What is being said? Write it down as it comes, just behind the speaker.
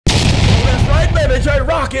man,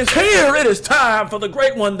 J-Rocc is here. It is time for the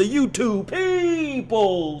great one, the YouTube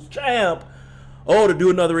People's Champ. Oh, to do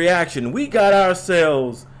another reaction. We got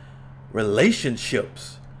ourselves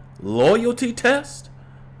relationships loyalty test.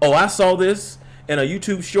 Oh, I saw this in a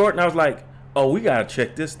YouTube short and I was like, oh, we gotta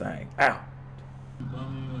check this thing out.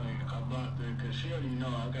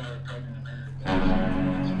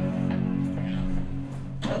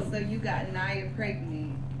 Oh, so you got Naya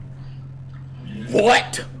pregnant.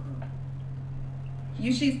 What?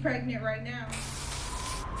 She's pregnant right now.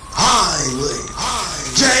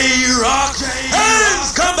 J-Rocc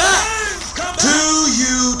has come back to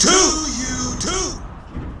YouTube.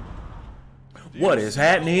 What is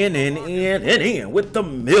happening in with the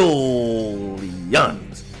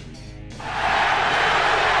millions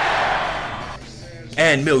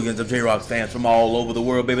and millions of J-Rocc fans from all over the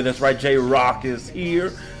world, baby? That's right, J-Rocc is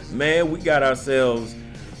here. Man, we got ourselves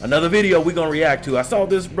another video we're gonna react to. I saw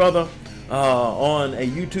this brother on a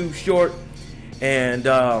YouTube short, and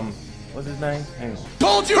what's his name? Hang on.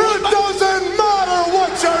 Told you it doesn't matter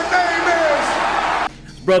what your name is.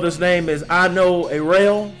 His brother's name is I Know a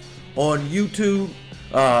Rail on YouTube,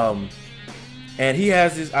 and he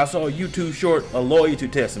has this. I saw a YouTube short, a loyalty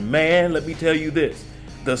test. Man, let me tell you this: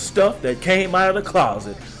 the stuff that came out of the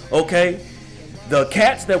closet, okay, the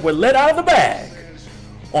cats that were let out of the bag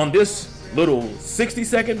on this little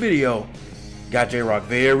 60-second video got J-Rocc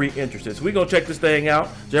very interested. So we're gonna check this thing out.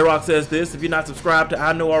 J-Rocc says this: if you're not subscribed to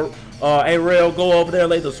I Know a Rail, go over there,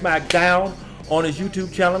 lay the smack down on his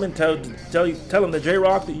YouTube channel and tell him that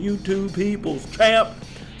J-Rocc, the YouTube People's Champ,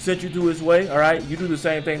 sent you to his way. All right, you do the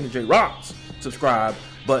same thing to J-Rocc's subscribe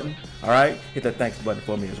button. All right, hit that thanks button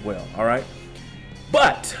for me as well. All right,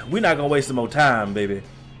 but we're not gonna waste some more time, baby.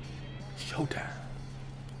 Showtime.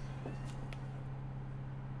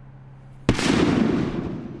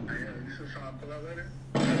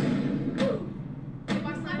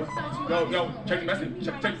 Yo, check the message.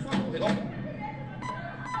 Check.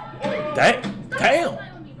 Damn.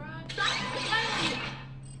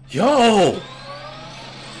 Yo.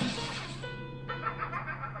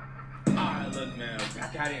 Alright, look, man. I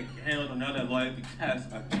gotta handle another loyalty test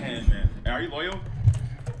again, man. Hey, are you loyal?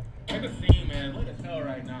 Make a scene, man. Look at hell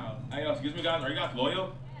right now. Hey, yo, excuse me, guys. Are you guys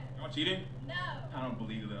loyal? Y'all cheating? No. I don't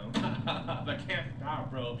believe them. I can't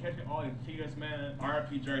stop, bro. Catching all these cheaters, man.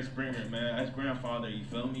 R.I.P. Jerry Springer, man. That's grandfather, you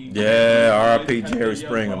feel me? Yeah, R.I.P. Jerry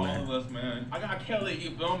Springer, man. All of us, man. I got Kelly,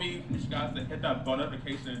 you feel me? You guys to hit that bell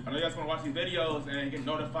notification. I know you guys want to watch these videos and get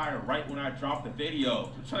notified right when I drop the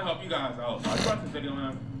video. I'm trying to help you guys out. I watch this video,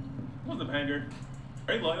 man. What's the banger?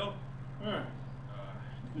 Are you loyal?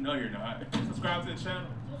 No, you're not. Subscribe to the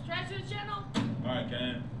channel. Subscribe to the channel. Alright,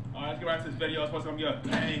 Ken. Alright, let's get right to this video. It's supposed to be a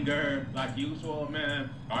banger, like usual, man.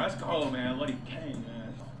 Alright, let's go, man. Bloody King,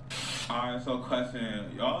 man. Alright, so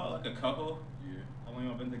question. Y'all like a couple? Yeah. How long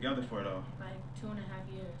y'all been together for, though? Like 2.5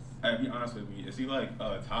 years. Hey, be honest with me. Is he, like,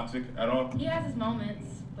 toxic at all? He has his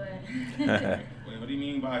moments, but... Wait, what do you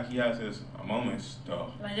mean by he has his moments,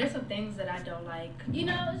 though? Like, there's some things that I don't like. You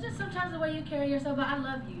know, it's just sometimes the way you carry yourself, but I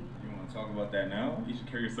love you. You want to talk about that now? You should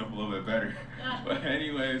carry yourself a little bit better. But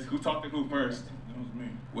anyways, who talked to who first? It was me.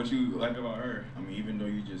 What you like about her? I mean, even though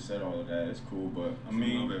you just said all of that, it's cool, but I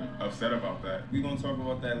mean, a little bit upset about that. We're gonna talk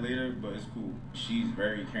about that later, but it's cool. She's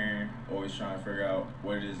very caring, always trying to figure out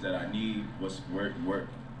what it is that I need, what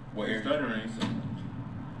area. Stuttering.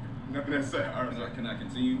 Nothing that said. Alright, can I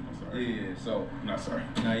continue? I'm sorry. Yeah, so. I'm not sorry.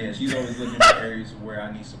 Nah, yeah, she's always looking for areas where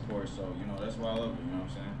I need support, so, you know, that's why I love her, you know what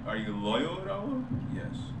I'm saying? Are you loyal at all?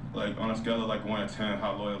 Yes. Like, on a scale of like 1 to 10,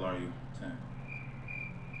 how loyal are you? 10.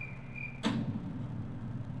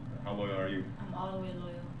 How loyal are you? I'm all the way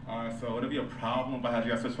loyal. Alright, so would it be a problem if I had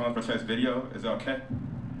you guys switch phones for today's video? Is it okay?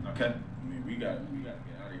 Okay? I mean, we gotta get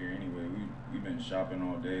out of here anyway. We've been shopping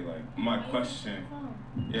all day, like. My question,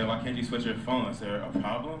 yeah, why can't you switch your phone? Is there a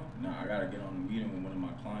problem? Nah, I gotta get on a meeting with one of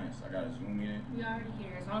my clients. I got a Zoom meeting. We already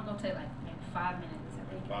here. It's only gonna take like maybe 5 minutes. I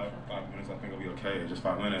think. Five minutes, I think it'll be okay. Just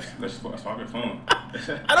 5 minutes. Let's swap your phone.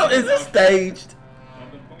 I don't. Is this staged?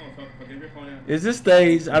 Is this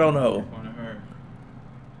staged? I don't know.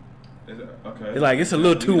 Is it okay? Like it's a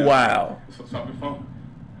little too wild. Swap your phone.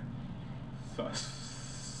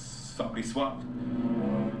 Somebody swapped.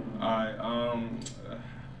 Alright,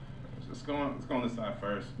 let's go on this side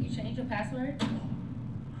first. You changed your password?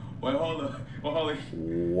 Wait, hold on.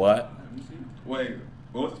 What? Wait,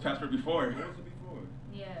 what was his password before? What was it before?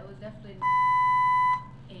 Yeah, it was definitely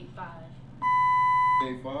 85.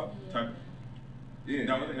 85? Yeah. Yeah.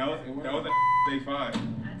 That was day 5. I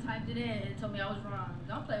typed it in and it told me I was wrong.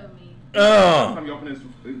 Don't play with me. Last time you opened this,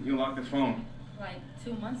 you locked this phone. Like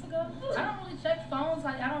 2 months ago? I don't really check phones.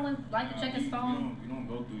 Like I don't like to check his phone. You don't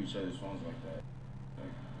go through each other's phones like that.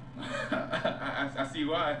 I see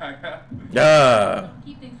why. Yeah.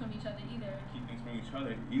 Keep things from each other either. Keep things from each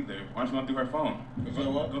other either. Why don't you go through her phone?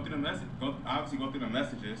 Go through the message. Obviously go through the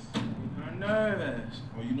messages. I'm nervous.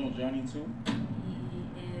 Well, you know Johnny too?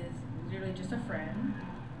 He is literally just a friend.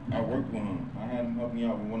 I worked with him. I had him help me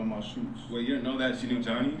out with one of my shoots. Wait, you didn't know that she knew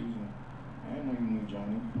Johnny? I didn't know you knew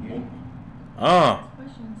Johnny. Yeah. Ask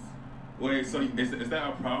questions. Wait, so is that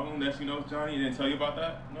a problem that she knows Johnny and didn't tell you about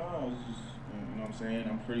that? No, it's just, you know what I'm saying?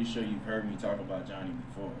 I'm pretty sure you've heard me talk about Johnny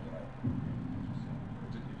before. Like,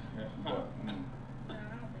 but, I don't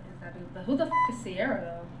think it's that big. But who the f is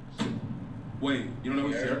Sierra though? Wait, you don't know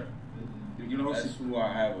who Sierra? You know who that's who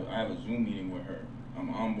I have a Zoom meeting with her.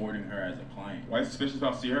 I'm onboarding her as a client. Why are you suspicious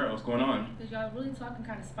about Sierra? What's going on? Because y'all really talking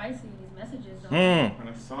kind of spicy in these messages though. Kind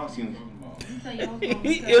of saucy. Let me tell you, I was going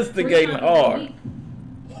He to instigating 3 times a hard. week.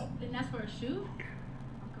 And that's for a shoot?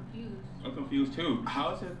 I'm confused. I'm confused too.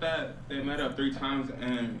 How is it that they met up 3 times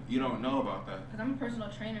and you don't know about that? Because I'm a personal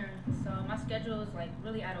trainer, so my schedule is like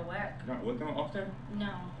really out of whack. You're not with them often?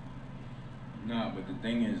 No. Nah, but the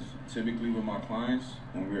thing is, typically with my clients,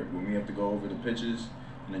 when we have to go over the pitches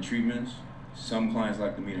and the treatments, some clients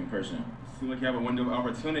like to meet in person. Seems like you have a window of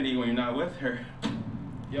opportunity when you're not with her.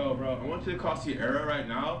 Yo, bro, I want you to call Sierra right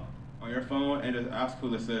now on your phone and just ask who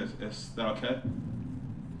this is. Is that okay?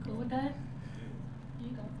 Cool with that? Here you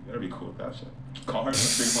go. You better be cool with that shit. Call her and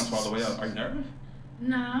 3 months all the way up. Are you nervous?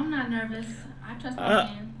 Nah, I'm not nervous. I trust my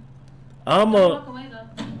man. I'm Walk away though.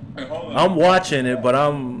 Hey, hold on. I'm watching it, but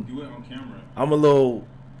I'm You went on camera. a little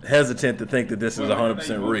hesitant to think that this is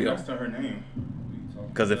 100% real. That's her name.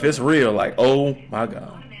 Because if it's real, like, oh my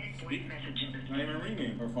God. Not even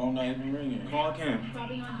ringing. Her phone not even ringing. Call again.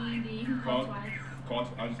 Probably on D&D. You can call twice.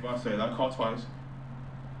 I was about to say that. Call twice.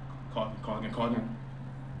 Call again. Call again.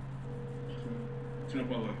 Turn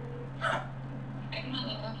up all the way.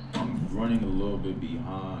 I'm running a little bit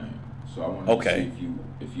behind, so I wanted to see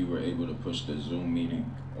if you were able to push the Zoom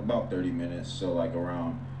meeting about 30 minutes, so like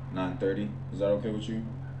around 9:30. Is that okay with you?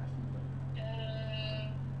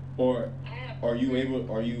 Or are you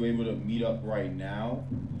able to meet up right now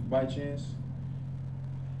by chance?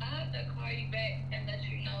 I have to call you back and let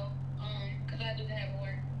you know, cause I do have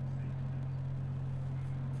work.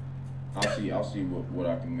 I'll see what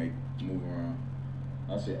I can make move around.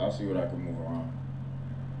 I'll see what I can move around.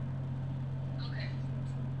 Okay.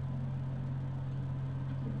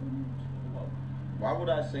 Why would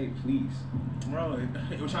I say please? Bro,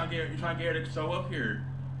 you're trying to get her to show up here.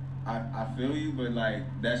 I feel you, but like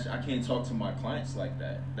I can't talk to my clients like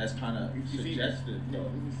that. That's kind of suggestive,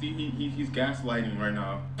 though. You see, he's gaslighting right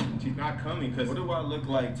now. She's not coming because. What do I look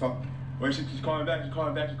like? Wait, she's calling back. She's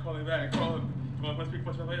calling back. Call him. Come on, speak.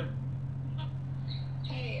 What's your later?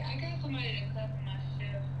 Hey, I got somebody to cover my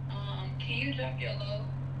shift. Can you drop your low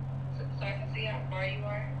so I can see how far you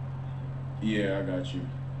are? Yeah, I got you.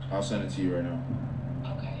 I'll send it to you right now.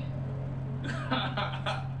 Okay.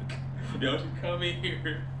 Yo, she's coming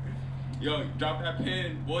here. Yo, drop that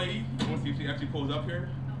pin, boy. I want to see if she actually pulls up here.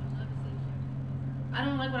 I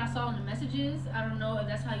don't like what I saw in the messages. I don't know if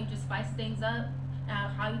that's how you just spice things up,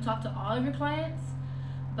 how you talk to all of your clients.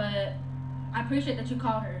 But I appreciate that you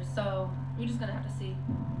called her, so we're just gonna have to see.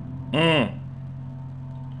 Damn.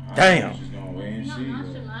 She's gonna wait and You know see. how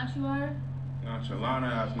nonchalant you are? Nonchalant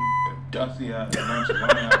ass nigga. Dusty ass,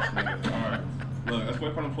 nonchalant ass nigga. Alright. Look, let's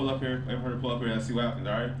wait for her to pull up here. Wait for her to pull up here and see what happens,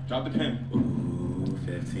 alright? Drop the pin. Ooh,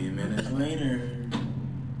 15 minutes later.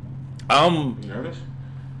 You nervous?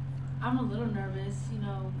 I'm a little nervous, you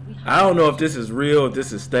know. I don't know if this is real, if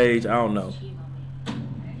this is staged. I don't know. Cheating on me.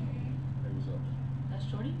 Hey, what's up? That's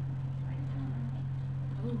Shorty?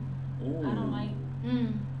 Ooh. Ooh. I don't like.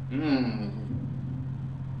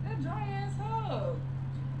 That dry ass hug.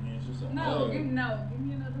 Yeah, it's just a No, hug. give me another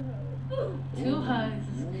hug. Two hugs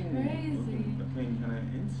is crazy. That thing kind of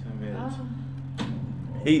intimate. Oh.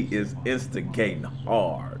 He is instigating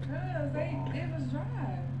hard. Cause it was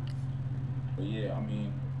dry. But yeah, I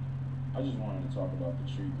mean, I just wanted to talk about the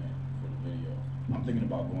treatment for the video. I'm thinking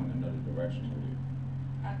about going another direction with it.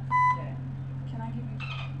 That. Can I give you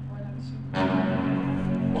one other shoe?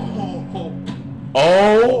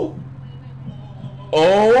 Oh.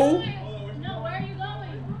 Oh. No, where are you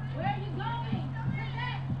going? Where are you going? Come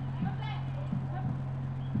back. Come back.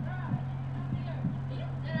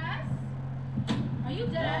 Are you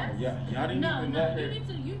dead ass? Yeah, y'all didn't even let her. You need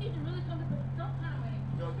to really come to don't kind of way.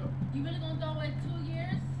 You really gonna throw away 2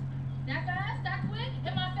 years? That fast? That quick?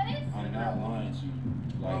 In my face? I'm not lying to you.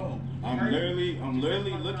 Like, Oh, I'm literally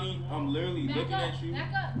looking Back up, at you.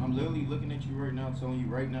 back up. I'm literally looking at you right now, telling you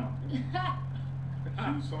right now.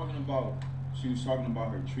 She was talking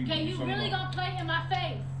about her treatment. Okay, you really gonna play in my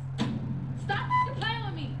face? Stop playing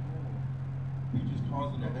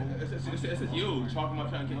This is you talking about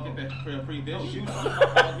trying to get that free video. She was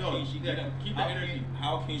she keep the energy.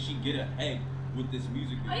 How can she get ahead with this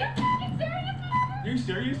music video? Are you fucking serious? Are you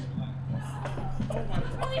serious? Oh my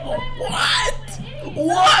What?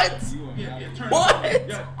 What? Yeah, turn What? up on him.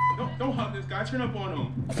 Yeah, don't hug this guy. Turn up on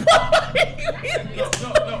him. No.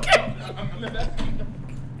 I'm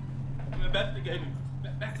investigating.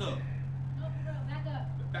 Back up. No, bro, back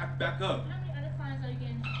up. Back up. How many other clients are you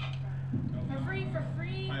getting? For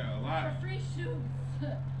free? A lot. For free shoes.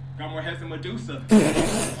 Got more heads than Medusa.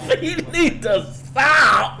 You need to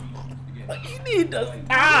stop. You need to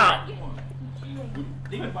stop.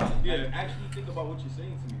 Think about it. Yeah. Actually think about what you're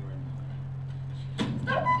saying to me right now.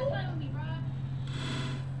 Stop playing with me,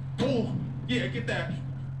 bro. Oh, yeah, get that.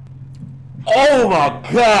 Oh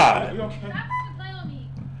my God. You okay? Stop playing with me.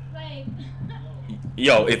 Like,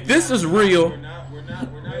 Yo, if this is real, We're not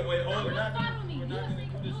Wait, hold on. we're not gonna do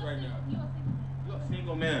this right now. You're a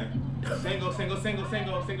single man.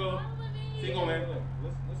 Single man.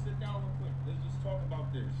 Look, let's sit down real quick. Let's just talk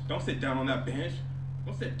about this. Don't sit down on that bench.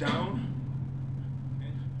 Don't sit down.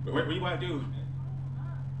 What do you want to do?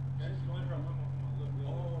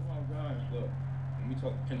 Oh my God. Look, let me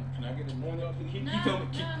talk. Can I get a moment?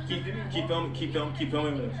 Keep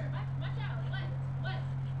filming this. Watch out.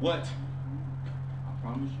 What? I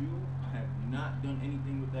promise you, I have not done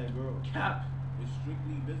anything with that girl. Cap. It's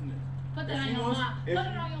strictly business. Put that If on she your wants- mom. if Put she-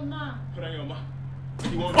 it on your mom. Put on your mom.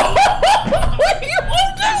 You won't he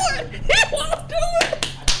won't do it. He won't do it.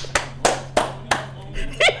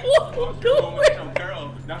 He won't do it. Girl,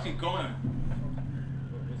 now she's going.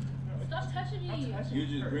 Stop touching me. You're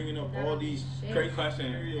just bringing up all these Great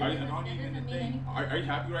question. Are you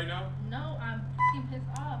happy right now? No, I'm fucking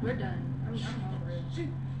pissed off. We're done. I'm over it.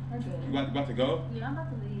 We're good. You about to go? Yeah, I'm about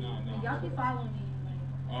to leave. No. Y'all keep following me. Like,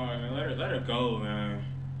 Alright, man, let her go, man.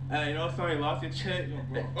 Hey, you know something? Lost your chick.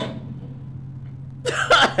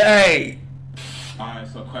 Hey. Alright,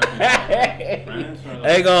 so question.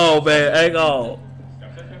 Hang on, man. Hang on.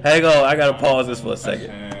 Hang on. I gotta pause this for a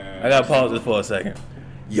second.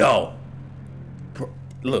 Yo.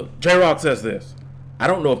 Look, J-Rocc says this. I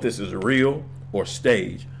don't know if this is real or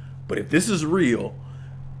stage, but if this is real,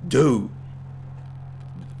 dude,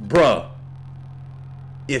 bruh,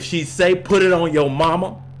 if she say put it on your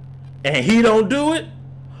mama and he don't do it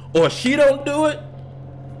or she don't do it,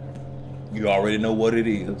 you already know what it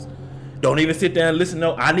is. Don't even sit there and listen.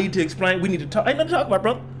 No, I need to explain. We need to talk. Ain't nothing to talk about,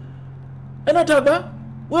 brother. Ain't nothing to talk about.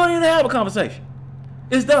 We don't even have a conversation.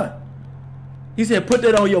 It's done. He said, put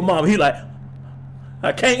that on your mom. He like,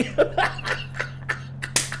 I can't.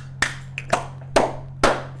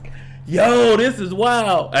 Yo, this is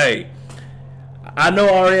wild. Hey, I know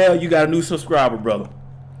Ariel, you got a new subscriber, brother.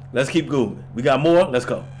 Let's keep going. We got more. Let's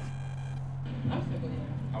go. I'm single.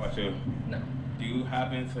 How about you? No. Do you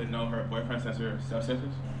happen to know her boyfriend since her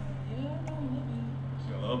stepsisters? Yeah, I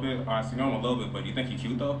know A little bit. Alright, so you know him a little bit, but do you think he's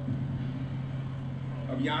cute though?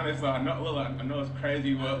 I'll be honest, I know it's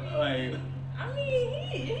crazy, but like. I mean,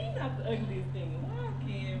 he not the ugliest thing. Why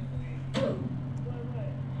can't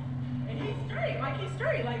what? And he's straight. Like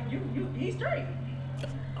he's straight.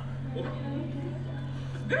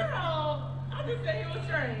 Girl, I just said he was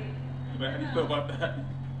straight. But how do you feel about that?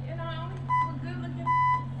 You know, I only with good looking.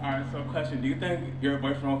 Alright, so question, do you think your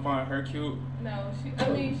boyfriend will find her cute? No, she's a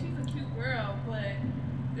cute girl, but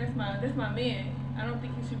that's my man. I don't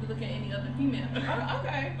think he should be looking at any other female.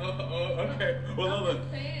 Okay. Okay. Well, look.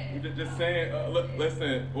 Just saying. Look,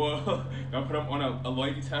 listen. Well, I'll put him on a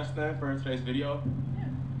loyalty test then for today's video.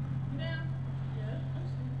 Yeah.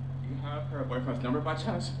 Do you have her boyfriend's number by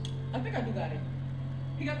chance? I think I do got it.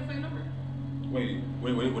 He got the same number? Wait.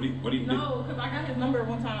 What do you? No, because I got his number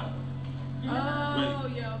one time. Wait.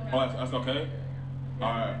 Yeah, okay. Oh, that's okay.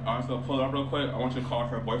 Alright, so pull it up real quick. I want you to call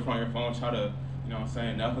her boyfriend on your phone. Try to, you know what I'm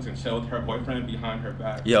saying, Netflix and chill with her boyfriend behind her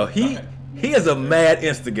back. Yo, he is a mad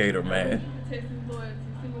instigator, man. Test his loyalty,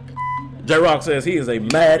 see what the J-Rocc says he is a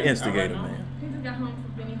mad instigator, man. He just got home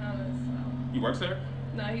from Benny Hollis, so. He works there?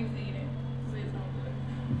 No, he was eating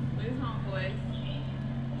with his homeboy.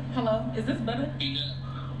 Hello, is this better?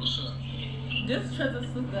 What's up? This Treasure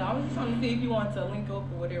Sister. I was just trying to see if you want to link up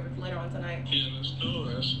or whatever later on tonight. Yeah, let's do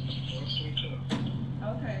it. Let's link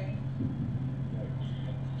up. Okay.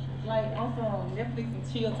 Like on some Netflix and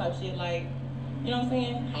chill type shit, like, you know what I'm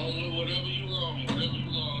saying? I don't know, whatever you want,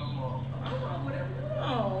 I'm on. I'm on whatever you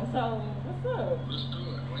want. So what's up? Let's do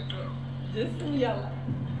it. Link up. Just some yellow.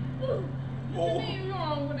 Oh. You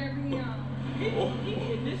on whatever you want. He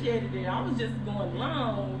initiated it. I was just going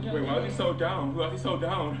long. You know Wait, why is he so down? Why is he so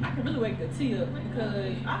down? I can really wake the tea up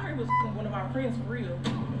because I heard it was one of our friends for real.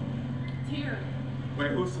 Terry.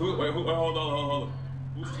 Wait, hold on.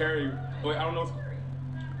 Who's Terry? Wait, I don't know.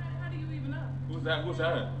 How do you even know? Who's that? Who's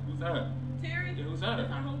that? Who's that? Terry? Yeah, who's that? That's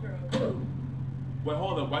my homegirl. Wait,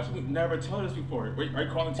 hold up. Why should we never tell this before? Wait, are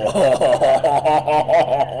you calling Terry?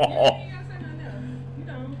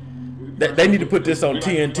 They need to put this on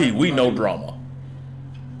TNT. We know drama.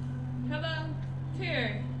 Hello,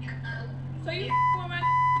 Terry. So you with my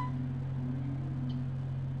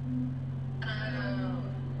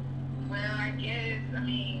Well, I guess, I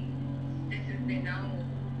mean, this has been known.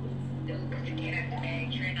 The kid at the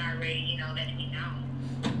bag, Trent already, you know, letting me know.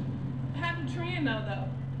 How did Trent know though?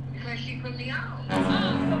 Because she put me on.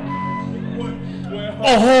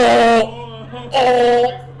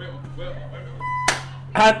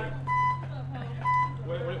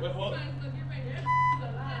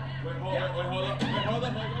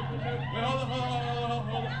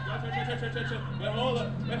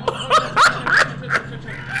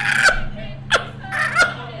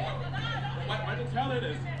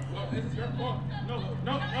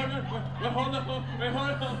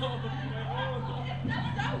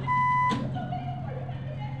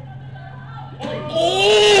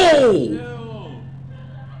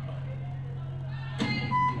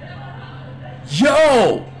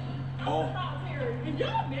 Yo! If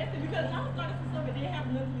y'all messing because I was starting some stuff and didn't have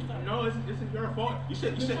nothing to say. No, this is your fault. You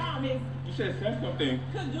should have said something.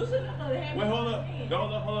 Because you shouldn't have started having. Wait, hold up. No,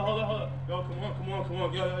 hold up. Yo, come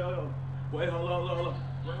on. Yo. Wait, hold up. Wait, hold up.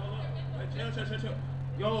 Wait, chill.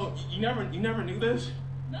 Yo, you never knew this?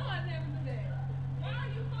 No, I never knew that. Why are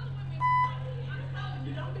you fucking with me? I told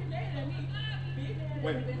you, don't be mad at me. Be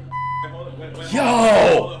mad at me. Hold up. Wait. Yo!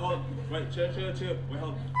 Hold up. Wait, chill. Wait,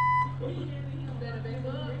 hold up. Better back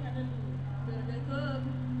up.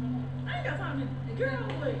 I ain't got time to. Girl,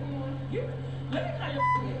 wait. Let me call your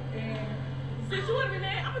and since you want to be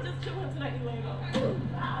mad, I'm going to just chill until I get laid off.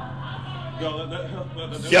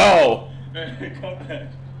 Yo! Hey, come back.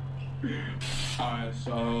 Alright,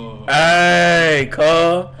 so. Hey,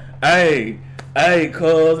 cuz.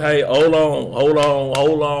 Hey, hold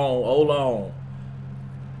on.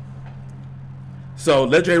 So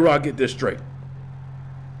let J-Rocc get this straight.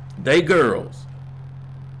 They girls.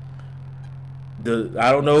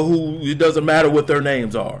 I don't know who. It doesn't matter what their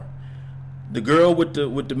names are. The girl with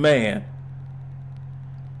the man,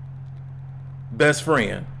 best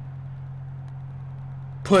friend,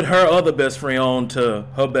 put her other best friend on to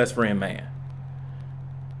her best friend man.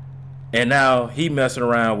 And now he messing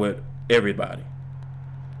around with everybody.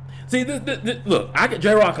 See, look,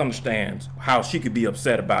 J-Rocc understands how she could be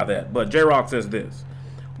upset about that, but J-Rocc says this: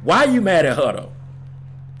 why are you mad at her though?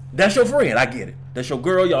 That's your friend, I get it. That's your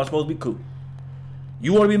girl, y'all supposed to be cool.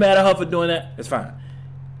 You want to be mad at her for doing that? It's fine.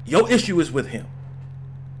 Your issue is with him.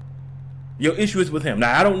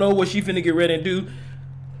 Now, I don't know what she finna get ready and do.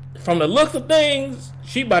 From the looks of things,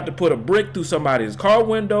 she about to put a brick through somebody's car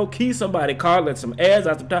window, key somebody's car, let some ads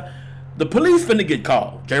out some time. The police finna get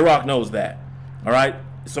called. J-Rocc knows that. All right?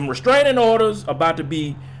 Some restraining orders about to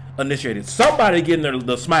be initiated. Somebody getting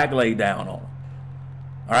the smack laid down on her.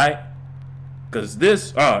 All right? Because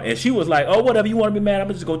this, and she was like, oh, whatever, you want to be mad, I'm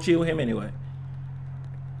just going to chill with him anyway.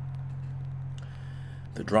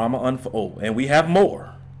 The drama unfold, and we have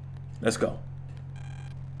more. Let's go.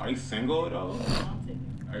 Are you single though?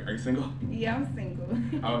 Are you single? Yeah, I'm single.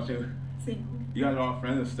 How about you? Single. You guys are all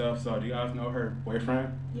friends and stuff, so do you guys know her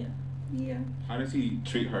boyfriend? Yeah. How does he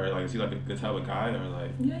treat her? Like, is he like a good type of guy, or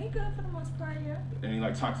like? Yeah, he good for the most part, yeah. Any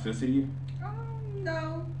like toxicity?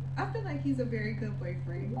 No. I feel like he's a very good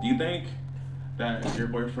boyfriend. Do you think that your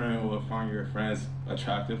boyfriend will find your friends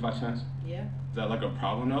attractive by chance? Yeah. Is that like a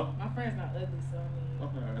problem though? My friend's not ugly, so I mean.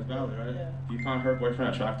 Okay, that's valid, right? Yeah. Do you find her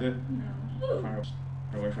boyfriend attractive? No. Find her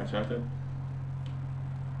boyfriend attractive?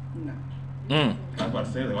 No. Mm. I was about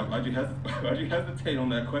to say, like, why'd you hesitate on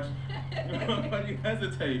that question? Why'd you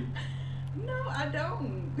hesitate? No, I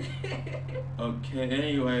don't. Okay,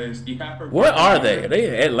 anyways, you have her. Where are they? Are they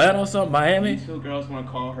in Atlanta or something? Miami? Two girls want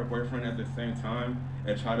to call her boyfriend at the same time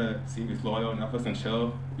and try to see if he's loyal enough and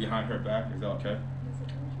chill behind her back. Is that okay?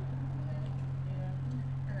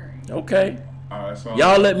 Okay. Alright, so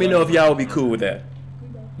Y'all let me know if y'all would be cool with that.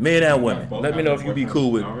 Men and women. Let me know if you'd be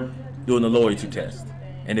cool with doing the loyalty test.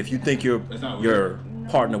 And if you think your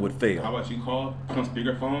partner would fail. How about you call on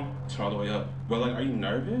speakerphone, turn all the way up. But like, are you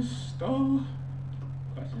nervous though?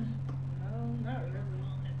 Question? No, not really.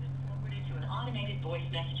 Forwarded to an automated voice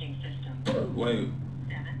messaging system. Wait.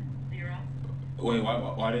 70. Wait,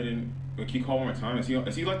 why didn't? Can you call one more time? Is he like?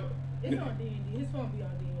 It's on D&D. His phone be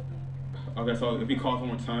on D&D. Okay, so if he calls one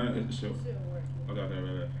more time, it should. Still working. Okay,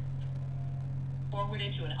 right.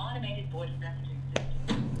 Forwarded to an automated voice messaging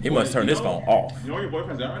system. He must turn this phone off. You know where your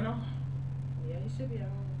boyfriend's at right now? Yeah, he should be at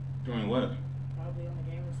home. Doing what? I Probably on the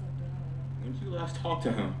game or something. I don't know. When did you last talk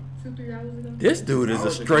to him? 2-3 hours ago. This dude is a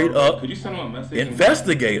Hours straight ago. up Could you send him a message?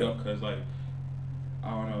 investigator. Because, like, I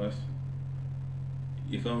don't know.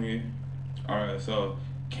 You feel me? Alright, so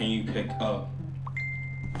can you pick up?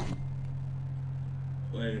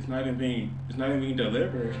 Wait, it's not even being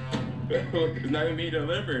delivered. It's not even being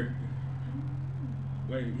delivered.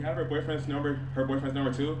 Wait, you have her boyfriend's number? Her boyfriend's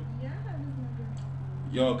number too? Yeah, I have his number.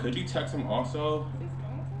 Yo, could you text him also? His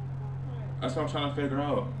phone? That's what I'm trying to figure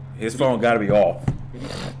out. His phone got to be off.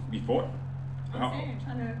 Before? I'm saying,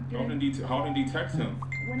 trying to How often do you text him?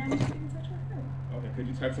 when I'm in touch with her. Okay, could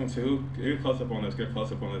you text him too? Get a close up on this. Get a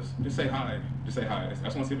close up on this. Just say hi. Just say hi. I just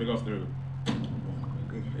want to see if it goes through.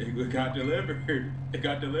 It got delivered. It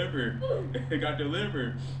got delivered. It got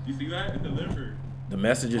delivered. You see that? It delivered. The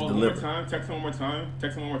message is One delivered. more time. Text him one more time.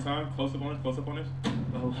 Text him one more time. Close up on this. Close up on this.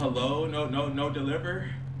 Oh, hello. No deliver.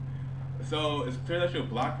 So it's clear that you're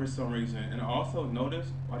blocked for some reason. And I also noticed,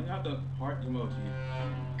 why do you have the heart emoji?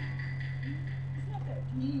 It's not that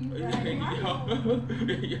deep.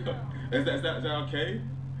 Yo. Is that okay?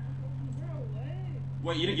 Bro, what?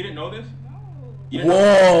 Wait, you didn't know this? No. You didn't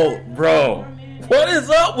know- Whoa, bro. What is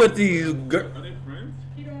up with these girls? Are they friends?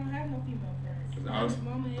 He don't have no female friends. I was- His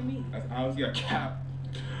mama and me. That's obviously a cap.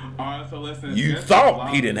 Alright, so listen. You since thought Block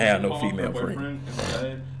he didn't have no called female her friend. boyfriend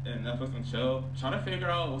instead, and Netflix and chill, trying to figure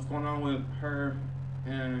out what's going on with her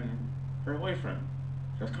and her boyfriend.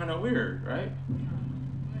 That's kind of weird, right?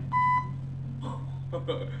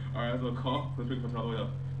 Alright, so call. Let's pick this all the way up.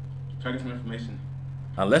 Try to get some information.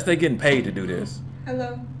 Unless they're getting paid to do this,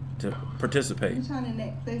 Hello. to participate. I'm trying to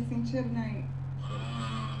Netflix and chill tonight.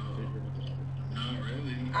 Not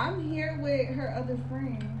really. I'm here with her other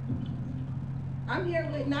friend. I'm here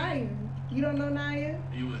with Naya. You don't know Naya?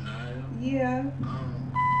 You and Naya? Yeah.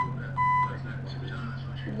 That's not, to be honest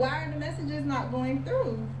with you. Why are the messages not going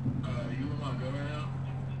through? You with my girl right now?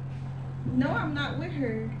 No, I'm not with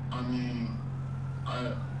her. I mean,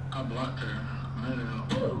 I blocked her a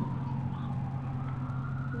minute ago.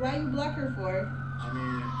 Why you block her for? I mean,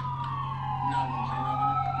 you not gonna say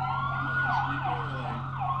nothing? You on speaker or like,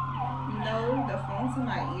 No, the phone's in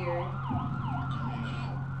my ear.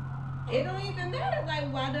 It don't even matter.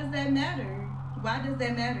 Like, why does that matter? Why does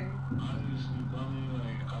that matter? I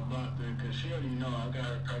blocked her because she already know I got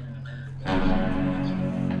her pregnant.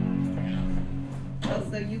 Oh,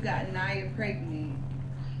 so you got Naya pregnant.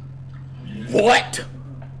 What?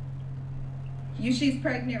 She's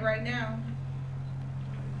pregnant right now.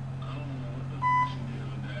 I don't know what the she did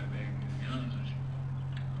with that baby, to be honest with you.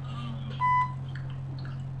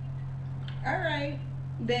 All right.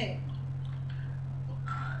 Bet.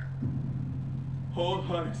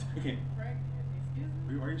 Hold on a second. Why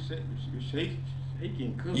are you shaking? You're shaking.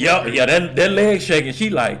 Good. Yeah, that leg shaking. She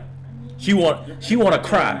like, she want to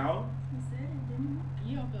cry. Now?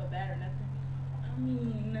 You don't feel bad or nothing. I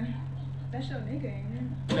mean, that's your nigga, ain't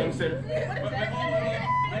it? Let me say it.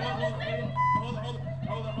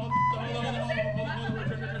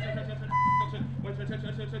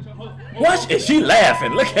 What is she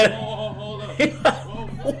laughing? Look at her.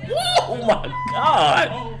 Oh my God.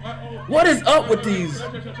 What is up with these?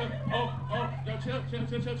 Chill.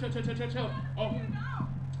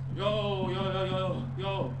 Yo,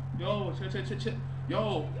 chill.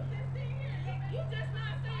 Yo. You just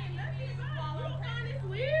not saying nothing. You don't find this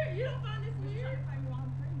weird? You don't find this weird?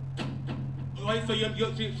 Wait, so she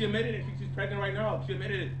admitted it. She's pregnant right now. She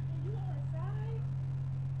admitted it. You on her side?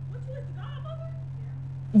 What, you is the godmother?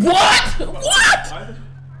 What?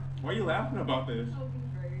 Why are you laughing about this?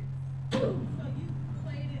 So you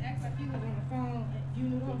played and act like you was on the phone and you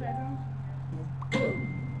knew the whole time?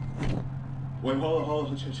 Wait, hold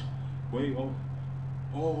on. Wait,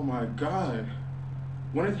 oh my God.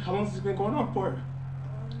 How long has this been going on for?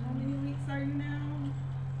 How many weeks are you now?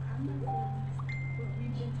 I'm not sure. But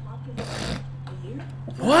we've been talking for a year.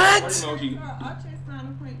 What? Emoji. For an ultrasound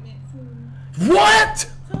appointment too. What? So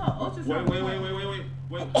an ultrasound.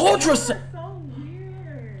 Wait. Ultrasound. So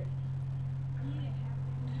weird. I mean, it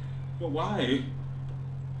happened. But why?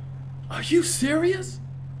 Are you serious?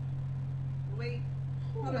 Wait.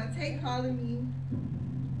 Hold on. Take calling me.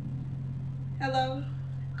 Hello.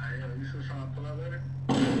 Hey, yo, you still trying to pull up later?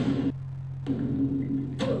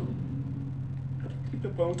 Take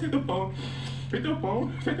the phone.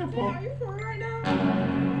 Are you for real right now?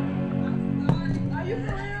 I'm sorry. Are you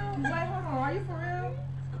for real? Wait, hold on. Are you for real?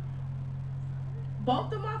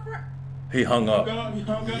 Both of my friends? He hung up. He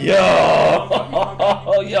hung up.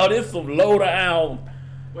 Yo, this some low down.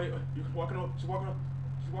 Wait, you're walking over. She's walking over.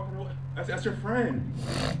 That's your friend.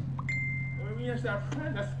 What do you mean that's that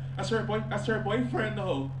friend? That's her boyfriend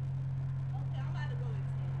though. Okay, I'm about to go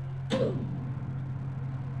extend.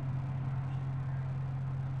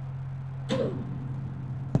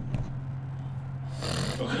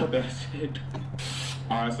 Oh, that's it.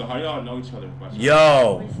 Alright, so how y'all know each other?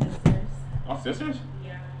 Yo. We're sisters. Oh, sisters?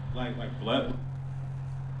 Yeah. Like blood?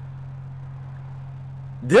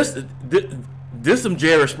 This some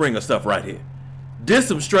Jerry Springer stuff right here. This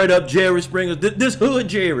some straight up Jerry Springer. This hood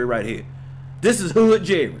Jerry right here. This is hood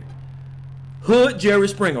Jerry. Hood Jerry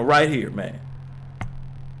Springer right here, man.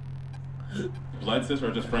 Blood sister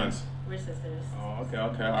or just friends? We're sisters. Oh, okay.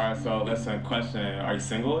 Alright, so listen, question. Are you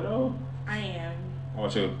single though? I am. How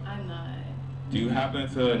about you? I'm not. Do you happen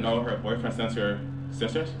to know her boyfriend since you're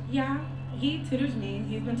sisters? Yeah. He tutors me.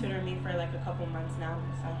 He's been tutoring me for like a couple months now.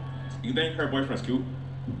 So. You think her boyfriend's cute?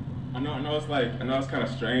 I know it's kind of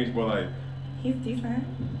strange, but like. He's decent.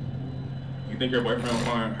 You think your boyfriend will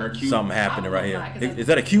find her cute? Something happening right not, here. 'cause Is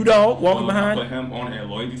that a Q dog walking I'll behind? put him on a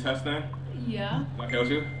loyalty test then. Yeah. Okay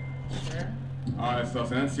with you? Sure. Alright, so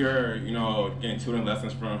since you're, getting tutoring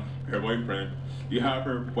lessons from her boyfriend, do you have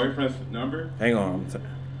her boyfriend's number? Hang on.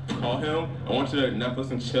 Call him. I want you to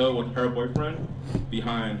Netflix and chill with her boyfriend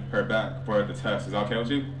behind her back for the test. Is that okay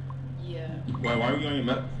with you? Yeah. Why were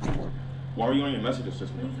you on your messages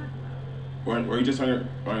just now? Were you just on your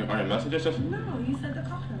messages just? No, you said to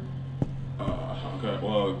call him. Okay.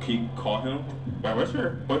 Well, can you call him? Where's your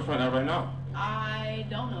boyfriend at right now? I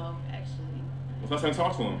don't know, actually. What's last time you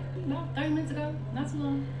talked to him? No, 30 minutes ago. Not too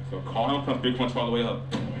long. So call him, press big punch all the way up.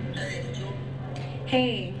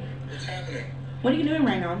 Hey, What's happening? what are you doing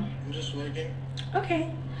right now? I'm just working.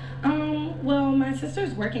 Okay. Well, my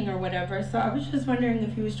sister's working or whatever, so I was just wondering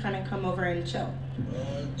if he was trying to come over and chill.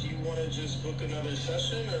 Do you want to just book another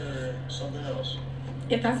session or something else?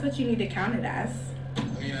 If that's what you need to count it as. I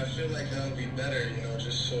mean, I feel like that would be better,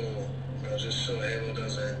 just so Halo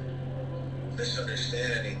doesn't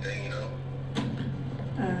misunderstand anything,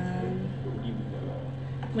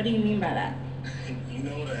 What do you mean by that? You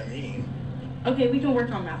know what I mean. Okay, we can work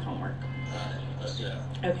on math homework. Alright, let's do that.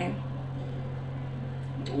 Okay.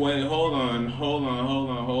 Wait, hold on.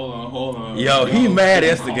 Yo, he mad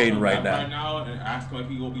instigating right now. Right now, and ask him if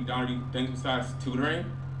he will be down to do things besides tutoring.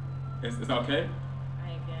 Is that okay?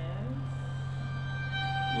 I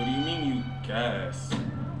guess. What do you mean you guess?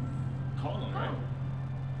 Call him, right?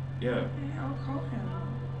 Yeah. Okay,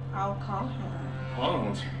 I'll call him. Call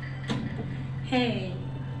him. Hey.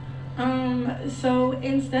 So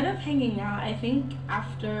instead of hanging out, I think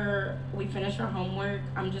after we finish our homework,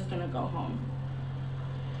 I'm just gonna go home.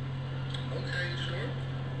 Okay, sure.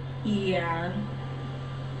 Yeah.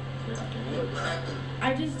 What happened?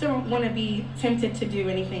 I just don't want to be tempted to do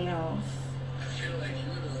anything else. I feel like you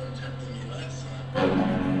were the one tempting me last time.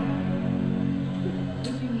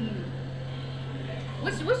 What you mean?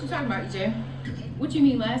 What you talking about, EJ? What you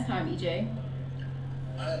mean last time, EJ?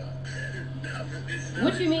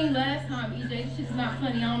 What you mean last time, EJ? This shit's not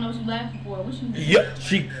funny. I don't know what you laughing for. What you mean? Yeah,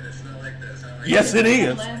 Yes, it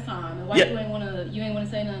is. Last time. And why Yeah. you ain't wanna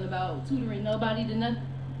say nothing about tutoring nobody to nothing?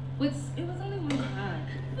 It was only one time.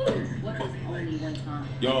 What was only one time?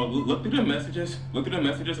 Yo, look through the messages. Look through the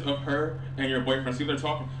messages of her and your boyfriend. See if they're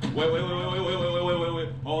talking. Wait.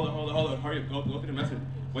 Hold on. Hurry up. Go through the message.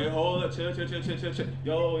 Wait, hold up. Chill.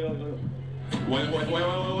 Yo. Wait.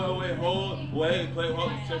 Hold.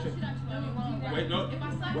 Chill. Wait, no.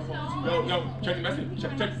 Check the message.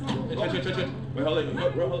 Check. Wait, hold it.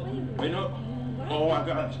 Wait, no. Oh my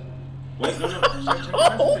gosh. Wait, no. Check the message.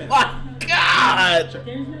 Oh my God!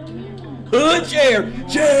 There's no music. Hood Jerry!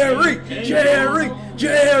 Give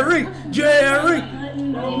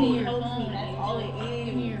me your phone. That's all it is.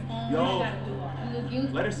 Give me your phone. Yo. You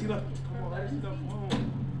Let her see the. Come on, let her see the phone.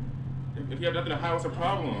 If you have nothing to hide, what's the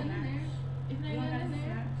problem?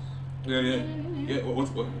 Yeah. What?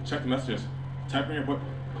 Check the messages. Type in your boy. You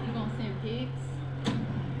gonna send pics? The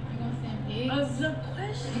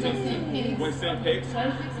question. You gonna send pics? Wait, send pics. What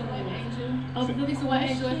if it's a what, Angel? Oh, if it's a what,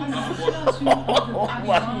 Angel? If I see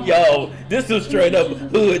you, Yo, this is straight up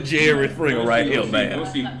hood Jerry Springer right here, man. Let me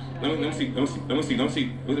see. Slap shit out you.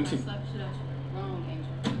 Wrong,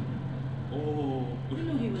 Angel. Oh. You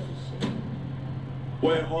knew he wasn't shit.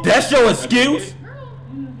 Wait, hold on. That's your excuse?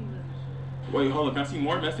 You knew he wasn't shit. Wait, hold on. Can I see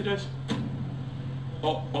more messages?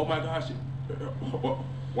 Oh my gosh.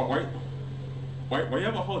 Why you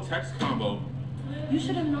have a whole text combo? You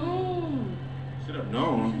should have known. Should have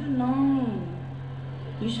known.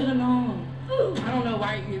 You should have known. I don't know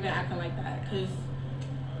why you even acting like that, because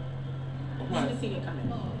you should have seen it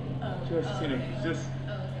coming. Just.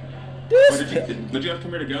 This. Did you guys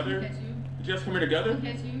come here together? Catch you. Did you guys come here together? I'm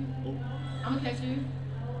gonna catch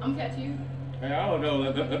you. Hey, I don't know.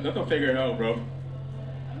 Let them figure it out, bro. I'm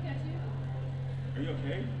gonna catch you. Are you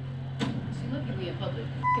okay? She looked at me in public.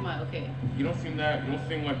 Am I okay? You don't seem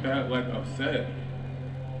like that, like upset.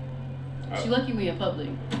 She lucky we in public.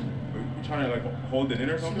 You trying to like hold it in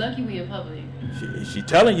or something? She lucky we in public. She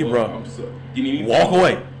telling you, bro. I'm so, you need walk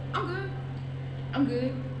away. I'm good. I'm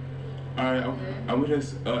good. All right, I'm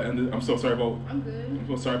just. I'm so sorry about. I'm good. I'm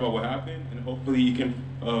so sorry about what happened, and hopefully you can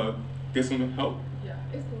get some help. Yeah,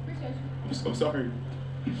 it's cool. Appreciate you. I'm so sorry.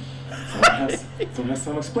 Someone has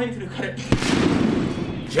to explain to the cut.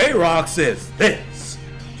 J-Rocc says this,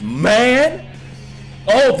 man.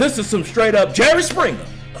 Oh, this is some straight up Jerry Springer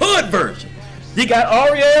hood version. You got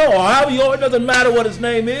Ariel, or however you, it doesn't matter what his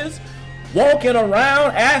name is, walking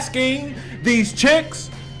around asking these chicks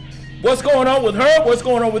what's going on with her, what's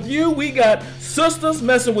going on with you. We got sisters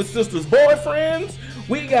messing with sisters' boyfriends.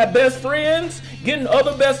 We got best friends getting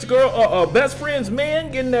other best friends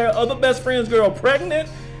men getting their other best friends girl pregnant,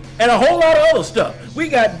 and a whole lot of other stuff. We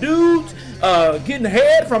got dudes getting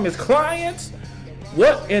head from his clients.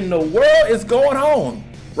 What in the world is going on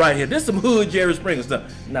right here? This is some hood Jerry Springer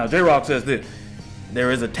stuff. Now J-Rocc says this: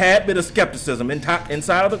 there is a tad bit of skepticism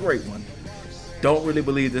inside of the great one. Don't really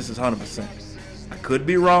believe this is 100%. I could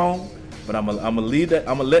be wrong, but I'm gonna leave that.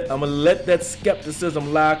 I'm gonna let that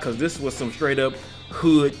skepticism lie, because this was some straight up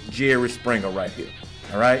hood Jerry Springer right here.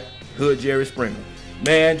 All right, hood Jerry Springer.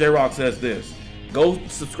 Man, J-Rocc says this. Go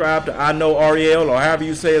subscribe to I Know Ariel, or however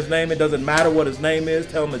you say his name. It doesn't matter what his name is.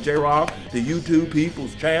 Tell him that J-Rocc, the YouTube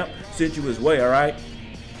people's champ, sent you his way. All right.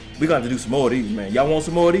 We're going to have to do some more of these, man. Y'all want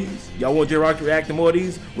some more of these? Y'all want J-Rocc to react to more of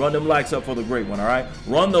these? Run them likes up for the great one, all right?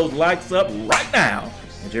 Run those likes up right now,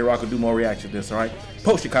 and J-Rocc will do more reaction to this, all right?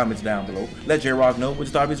 Post your comments down below. Let J-Rocc know what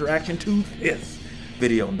start his reaction to this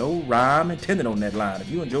video. No rhyme intended on that line. If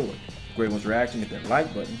you enjoyed Great One's reaction, hit that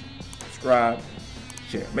like button, subscribe,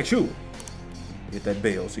 share. Make sure you hit that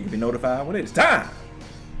bell so you can be notified when it's time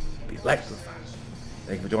to be electrified.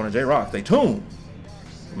 Thank you for joining J-Rocc. Stay tuned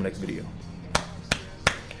for my next video.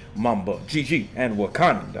 Mamba, GG, and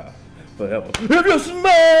Wakanda forever. If you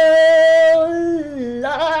smell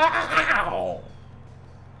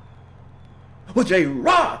with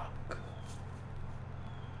J-Rocc,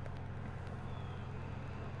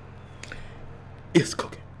 it's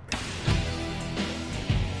cooking.